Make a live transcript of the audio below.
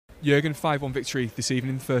Jurgen, 5-1 victory this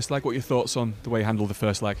evening in the first leg. What are your thoughts on the way you handled the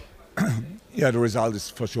first leg? Yeah, the result is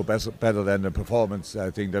for sure better than the performance.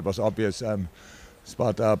 I think that was obvious.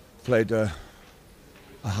 Sparta played a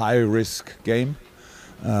high-risk game.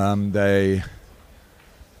 When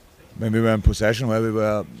we were in possession, where we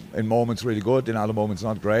were in moments really good, in other moments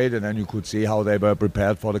not great, and then you could see how they were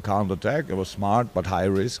prepared for the counter-attack. It was smart but high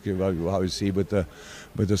risk, how you see with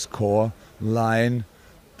the score line,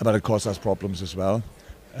 but it caused us problems as well.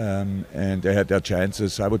 And they had their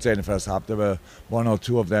chances. I would say in the first half there were one or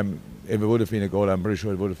two of them. If it would have been a goal, I'm pretty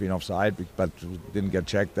sure it would have been offside, but didn't get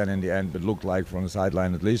checked then in the end. It looked like from the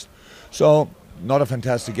sideline at least. So not a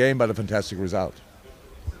fantastic game, but a fantastic result.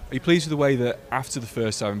 Are you pleased with the way that after the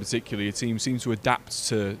first half in particular your team seemed to adapt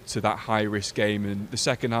to that high risk game, and the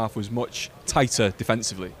second half was much tighter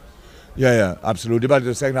defensively? Yeah, absolutely. But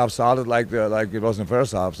the second half started like it was in the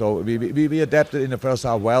first half. So we adapted in the first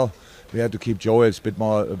half well. We had to keep Joey a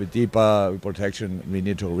bit deeper protection. We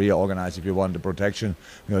need to reorganize if you want the protection.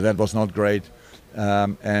 That was not great,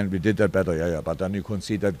 and we did that better. Yeah. But then you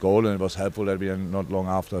concede that goal, and it was helpful that we not long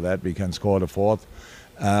after that we can score the fourth.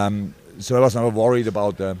 So I was never worried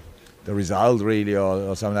about the result really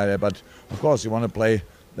or something like that. But of course you want to play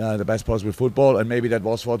the best possible football, and maybe that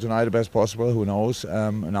was for tonight the best possible. Who knows?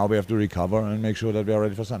 Now we have to recover and make sure that we are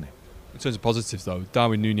ready for Sunday. In terms of positives, though,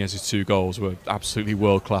 Darwin Núñez's 2 goals were absolutely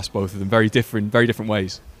world class. Both of them, very different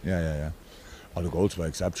ways. Yeah. All the goals were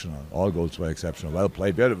exceptional. All goals were exceptional. Well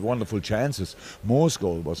played. We had wonderful chances. Moore's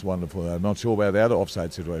goal was wonderful. I'm not sure where the other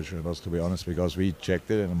offside situation was, to be honest, because we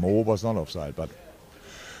checked it and Moore was not offside. But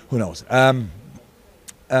who knows? Yeah.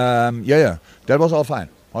 That was all fine.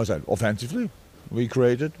 I said offensively, we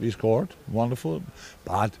created, we scored, wonderful.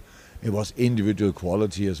 But it was individual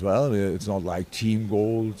quality as well. It's not like team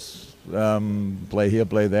goals, play here,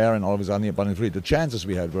 play there, and all of a sudden you're bunning free. The chances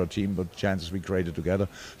we had were team, but chances we created together.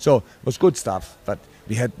 So it was good stuff, but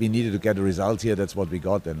we needed to get a result here. That's what we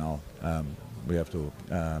got, and now we have to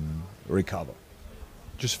recover.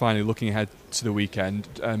 Just finally, looking ahead to the weekend,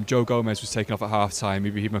 Joe Gomez was taken off at half-time,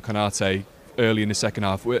 Ibrahima Konate early in the second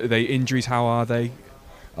half. Are they injuries? How are they?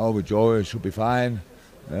 Oh, with Joe, it should be fine.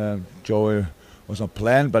 Joe was not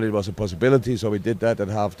planned, but it was a possibility, so we did that at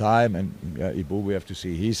half-time. And Ibu, we have to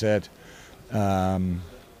see. He said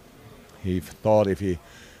he thought if he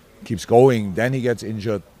keeps going, then he gets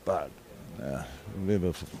injured. But we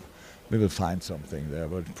will find something there.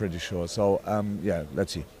 We're pretty sure. So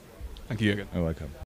let's see. Thank you, Jürgen. You're welcome.